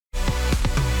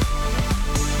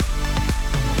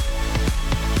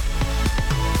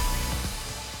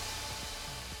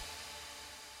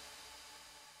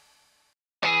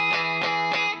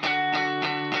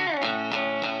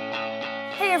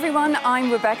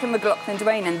I'm Rebecca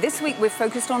McLaughlin-Duane, and this week we're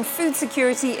focused on food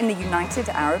security in the United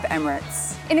Arab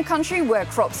Emirates. In a country where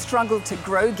crops struggle to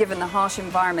grow given the harsh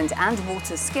environment and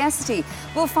water scarcity,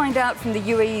 we'll find out from the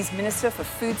UAE's Minister for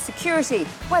Food Security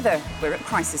whether we're at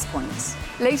crisis point.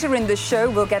 Later in the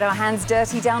show, we'll get our hands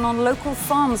dirty down on local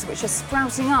farms which are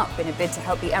sprouting up in a bid to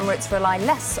help the Emirates rely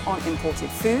less on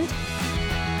imported food.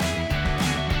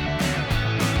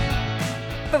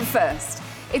 But first,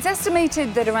 it's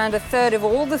estimated that around a third of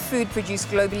all the food produced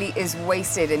globally is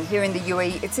wasted, and here in the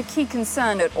UAE, it's a key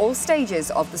concern at all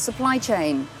stages of the supply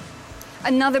chain.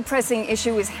 Another pressing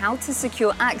issue is how to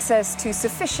secure access to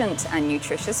sufficient and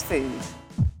nutritious food.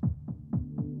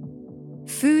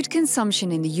 Food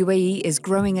consumption in the UAE is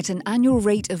growing at an annual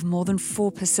rate of more than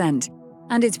 4%,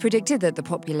 and it's predicted that the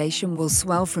population will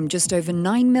swell from just over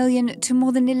 9 million to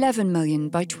more than 11 million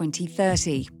by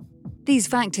 2030. These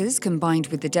factors, combined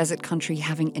with the desert country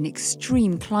having an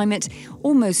extreme climate,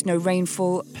 almost no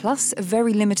rainfall, plus a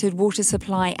very limited water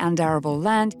supply and arable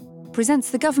land, presents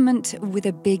the government with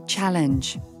a big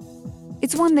challenge.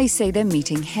 It's one they say they're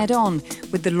meeting head-on,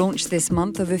 with the launch this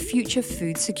month of a future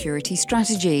food security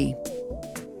strategy.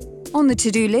 On the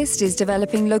to-do list is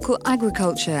developing local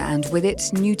agriculture and, with it,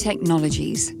 new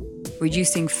technologies.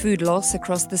 Reducing food loss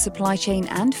across the supply chain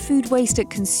and food waste at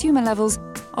consumer levels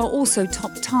are also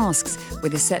top tasks,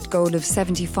 with a set goal of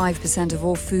 75% of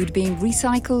all food being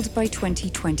recycled by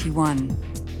 2021.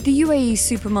 The UAE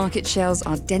supermarket shelves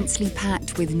are densely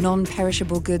packed with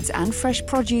non-perishable goods and fresh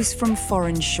produce from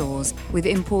foreign shores, with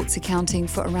imports accounting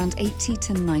for around 80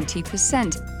 to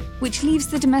 90%, which leaves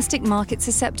the domestic market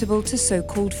susceptible to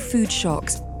so-called food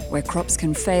shocks, where crops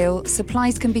can fail,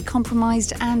 supplies can be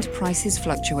compromised and prices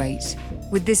fluctuate.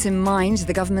 With this in mind,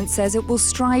 the government says it will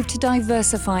strive to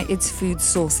diversify its food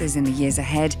sources in the years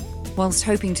ahead, whilst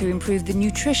hoping to improve the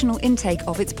nutritional intake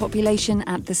of its population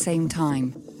at the same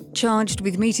time. Charged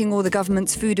with meeting all the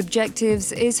government's food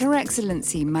objectives is Her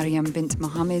Excellency Mariam bint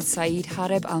Mohammed Saeed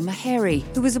Hareb Al Maheri,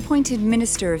 who was appointed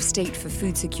Minister of State for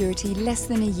Food Security less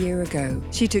than a year ago.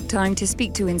 She took time to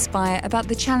speak to Inspire about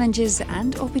the challenges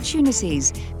and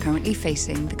opportunities currently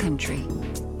facing the country.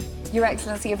 Your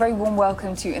Excellency, a very warm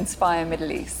welcome to Inspire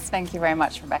Middle East. Thank you very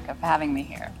much, Rebecca, for having me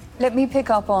here. Let me pick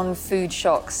up on food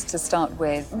shocks to start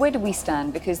with. Where do we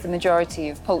stand? Because the majority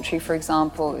of poultry, for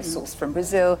example, is sourced from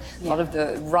Brazil. A lot of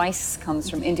the rice comes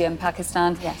from India and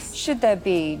Pakistan. Yes. Should there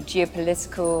be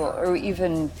geopolitical or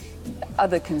even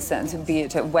other concerns, be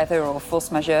it weather or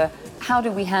force majeure? How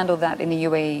do we handle that in the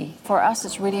UAE? For us,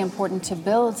 it's really important to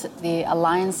build the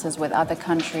alliances with other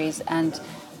countries and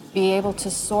be able to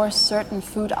source certain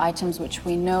food items which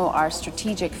we know are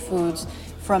strategic foods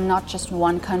from not just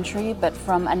one country, but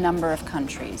from a number of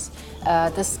countries.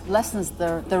 This lessens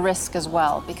the risk as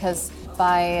well, because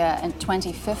by in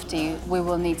 2050, we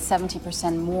will need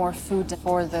 70% more food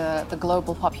for the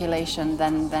global population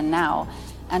than now.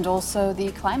 And also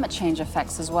the climate change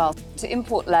effects as well. To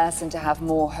import less and to have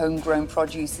more homegrown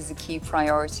produce is a key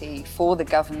priority for the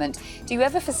government. Do you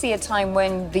ever foresee a time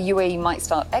when the UAE might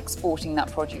start exporting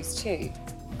that produce too?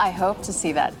 I hope to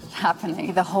see that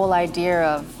happening. The whole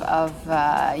idea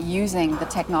of using the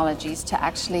technologies to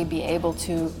actually be able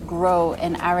to grow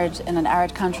in an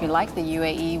arid country like the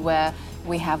UAE, where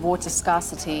we have water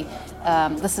scarcity.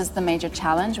 This is the major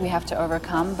challenge we have to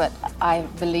overcome, but I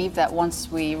believe that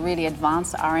once we really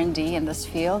advance R&D in this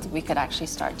field, we could actually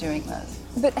start doing this.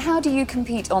 But how do you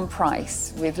compete on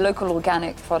price, with local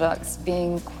organic products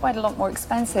being quite a lot more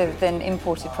expensive than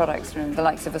imported products from the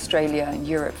likes of Australia and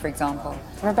Europe, for example?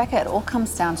 Rebecca, it all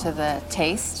comes down to the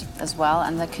taste as well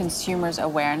and the consumer's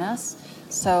awareness.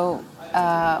 So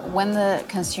when the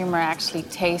consumer actually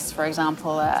tastes, for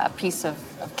example, a piece of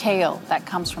kale that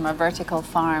comes from a vertical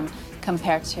farm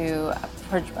compared to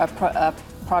a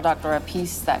product or a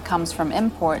piece that comes from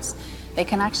imports, they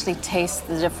can actually taste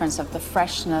the difference of the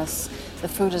freshness. The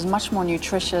food is much more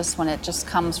nutritious when it just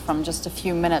comes from just a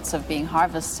few minutes of being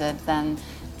harvested than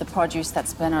the produce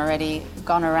that's been already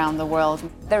gone around the world.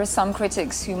 There are some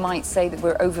critics who might say that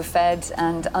we're overfed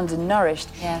and undernourished.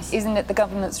 Yes. Isn't it the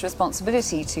government's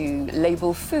responsibility to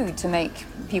label food to make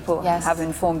people have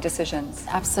informed decisions?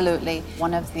 Absolutely.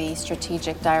 One of the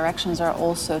strategic directions are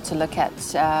also to look at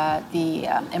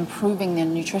improving the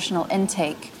nutritional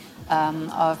intake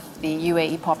of the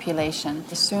UAE population.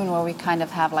 Soon where we kind of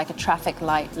have like a traffic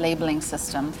light labeling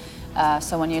system.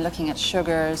 So when you're looking at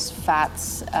sugars,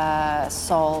 fats,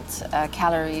 salt,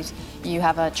 calories, you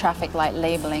have a traffic light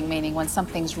labeling, meaning when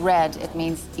something's red, it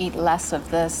means eat less of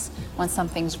this. When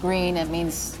something's green, it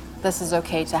means this is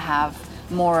okay to have.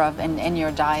 more of in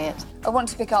your diet. I want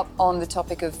to pick up on the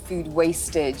topic of food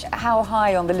wastage. How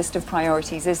high on the list of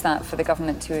priorities is that for the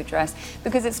government to address?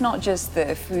 Because it's not just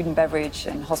the food and beverage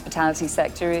and hospitality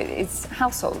sector, it's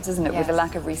households, isn't it, Yes. with the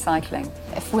lack of recycling?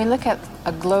 If we look at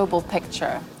a global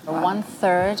picture, Wow.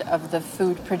 1/3 of the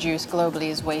food produced globally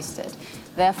is wasted.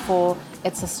 Therefore,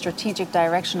 it's a strategic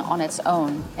direction on its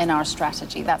own in our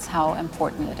strategy. That's how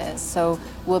important it is. So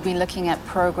we'll be looking at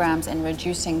programs in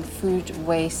reducing food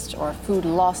waste or food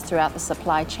loss throughout the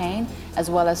supply chain, as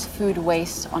well as food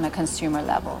waste on a consumer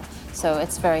level. So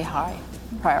it's very high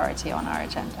priority on our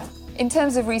agenda. In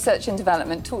terms of research and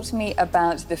development, talk to me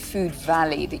about the food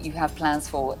valley that you have plans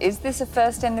for. Is this a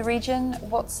first in the region?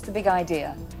 What's the big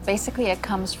idea? Basically, it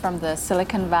comes from the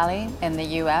Silicon Valley in the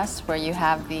US, where you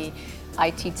have the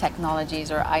IT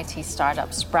technologies or IT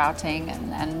startups sprouting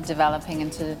and developing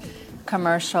into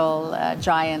commercial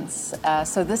giants.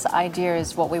 So this idea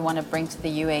is what we want to bring to the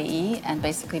UAE and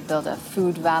basically build a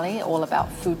food valley all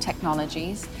about food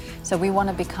technologies. So we want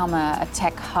to become a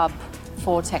tech hub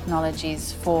for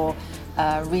technologies for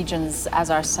regions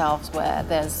as ourselves where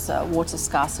there's water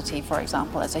scarcity, for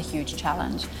example, is a huge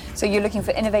challenge. So you're looking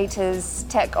for innovators,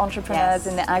 tech entrepreneurs Yes,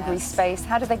 in the agri space.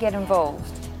 How do they get involved?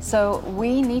 So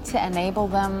we need to enable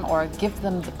them or give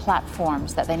them the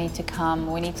platforms that they need to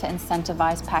come. We need to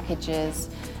incentivize packages.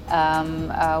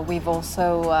 We've also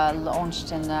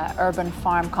launched an urban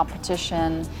farm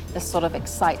competition. This sort of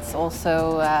excites also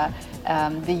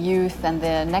the youth and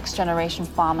the next generation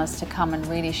farmers to come and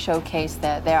really showcase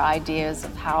their ideas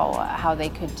of how they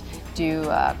could do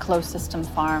a closed system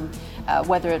farm,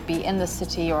 whether it be in the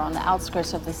city or on the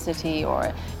outskirts of the city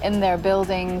or in their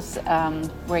buildings.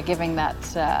 We're giving that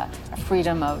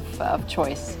freedom of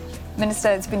choice. Minister,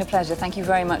 it's been a pleasure. Thank you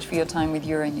very much for your time with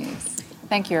Euronews.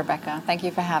 Thank you, Rebecca. Thank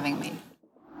you for having me.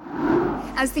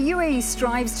 As the UAE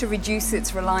strives to reduce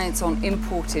its reliance on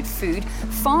imported food,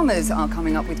 farmers are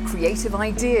coming up with creative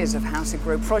ideas of how to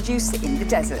grow produce in the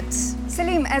desert.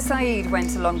 Salim Said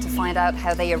went along to find out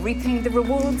how they are reaping the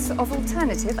rewards of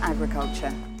alternative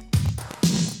agriculture.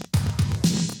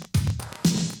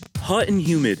 Hot and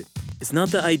humid is not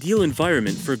the ideal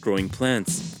environment for growing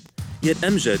plants. Yet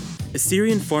Amjad, a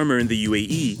Syrian farmer in the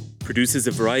UAE, produces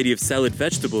a variety of salad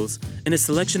vegetables and a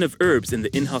selection of herbs in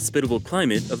the inhospitable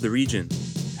climate of the region.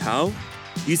 How?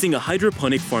 Using a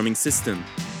hydroponic farming system,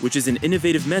 which is an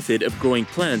innovative method of growing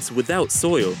plants without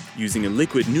soil using a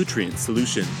liquid nutrient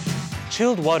solution.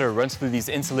 Chilled water runs through these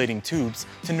insulating tubes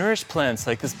to nourish plants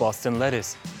like this Boston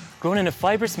lettuce, grown in a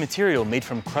fibrous material made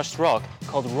from crushed rock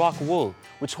called rock wool,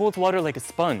 which holds water like a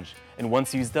sponge, and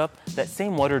once used up, that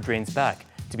same water drains back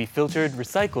to be filtered,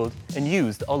 recycled, and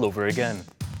used all over again.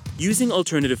 Using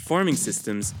alternative farming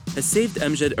systems has saved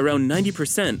Amjad around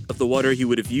 90% of the water he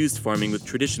would have used farming with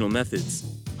traditional methods.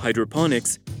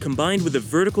 Hydroponics, combined with a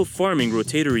vertical farming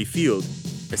rotatory field,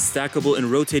 a stackable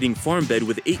and rotating farm bed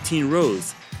with 18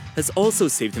 rows, has also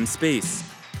saved him space,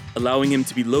 allowing him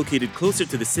to be located closer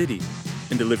to the city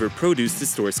and deliver produce to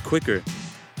stores quicker,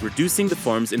 reducing the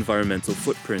farm's environmental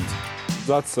footprint.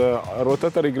 That's a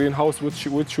rotatory greenhouse which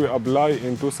we apply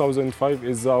in 2005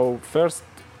 is our first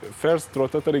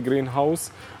rotatory greenhouse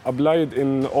applied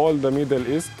in all the Middle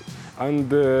East,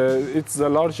 and it's the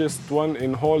largest one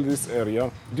in all this area.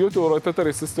 Due to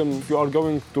rotatory system, if you are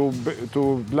going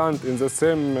to plant in the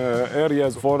same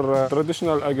areas for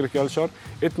traditional agriculture,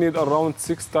 it needs around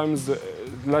 6 times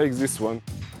like this one.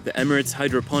 The Emirates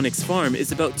Hydroponics farm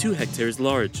is about 2 hectares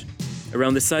large,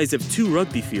 around the size of 2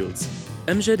 rugby fields.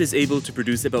 Amjad is able to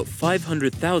produce about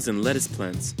 500,000 lettuce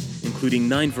plants, including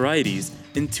 9 varieties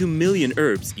and 2 million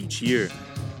herbs each year.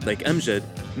 Like Amjad,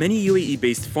 many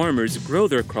UAE-based farmers grow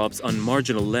their crops on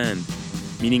marginal land,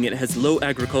 meaning it has low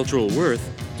agricultural worth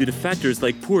due to factors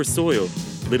like poor soil,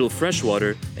 little fresh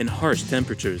water, and harsh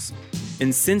temperatures.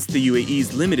 And since the UAE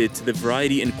is limited to the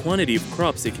variety and quantity of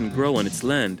crops it can grow on its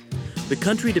land, the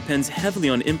country depends heavily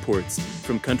on imports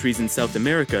from countries in South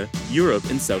America, Europe,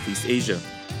 and Southeast Asia.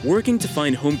 Working to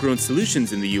find homegrown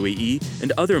solutions in the UAE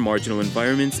and other marginal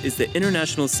environments is the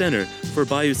International Center for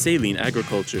Biosaline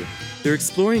Agriculture. They're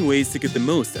exploring ways to get the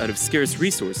most out of scarce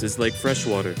resources like fresh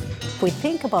water. If we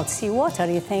think about seawater,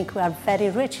 you think we are very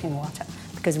rich in water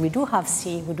because we do have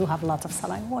sea, we do have a lot of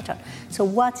saline water. So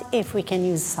what if we can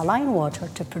use saline water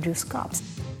to produce crops?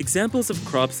 Examples of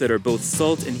crops that are both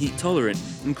salt and heat tolerant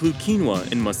include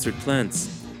quinoa and mustard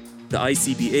plants. The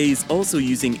ICBA is also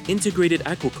using integrated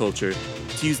aquaculture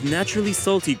to use naturally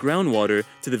salty groundwater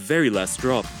to the very last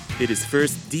drop. It is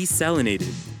first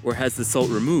desalinated, or has the salt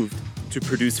removed, to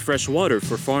produce fresh water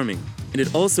for farming. And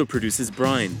it also produces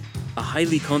brine, a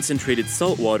highly concentrated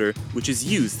salt water which is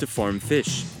used to farm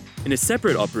fish. In a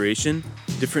separate operation,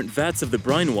 Different vats of the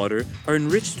brine water are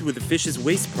enriched with the fish's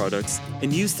waste products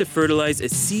and used to fertilize a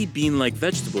sea bean-like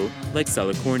vegetable like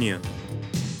salicornia.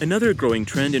 Another growing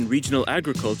trend in regional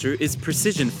agriculture is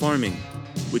precision farming,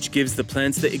 which gives the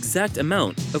plants the exact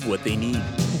amount of what they need.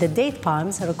 The date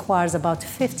palms requires about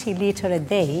 50 liters a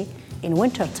day in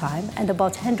wintertime and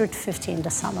about 150 in the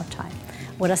summertime.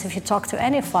 Whereas if you talk to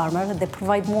any farmer, they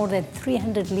provide more than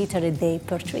 300 liters a day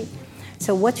per tree.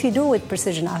 So what you do with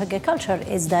precision agriculture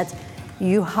is that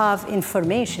you have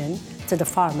information to the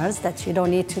farmers that you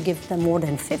don't need to give them more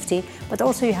than 50, but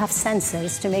also you have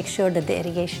sensors to make sure that the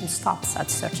irrigation stops at a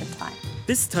certain time.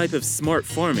 This type of smart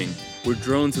farming, where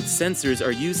drones with sensors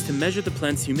are used to measure the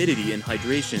plant's humidity and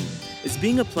hydration, is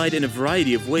being applied in a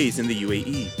variety of ways in the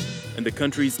UAE. And the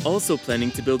country is also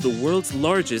planning to build the world's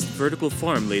largest vertical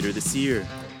farm later this year.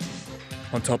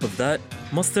 On top of that,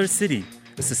 Masdar City,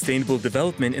 a sustainable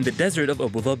development in the desert of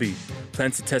Abu Dhabi,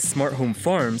 plans to test smart home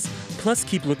farms, plus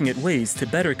keep looking at ways to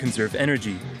better conserve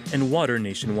energy and water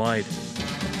nationwide.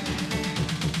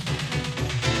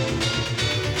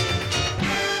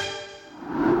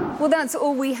 Well, that's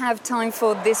all we have time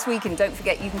for this week, and don't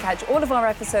forget you can catch all of our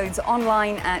episodes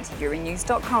online at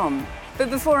euronews.com. But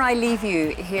before I leave you,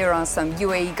 here are some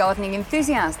UAE gardening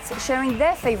enthusiasts sharing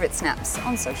their favourite snaps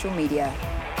on social media.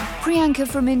 Priyanka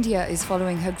from India is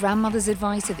following her grandmother's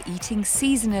advice of eating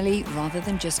seasonally rather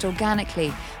than just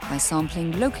organically by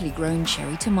sampling locally grown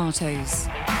cherry tomatoes.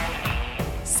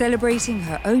 Celebrating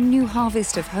her own new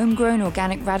harvest of homegrown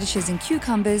organic radishes and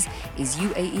cucumbers is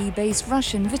UAE-based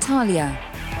Russian Vitalia.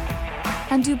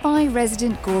 And Dubai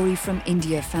resident Gauri from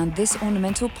India found this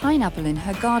ornamental pineapple in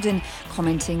her garden,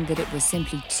 commenting that it was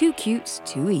simply too cute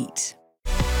to eat.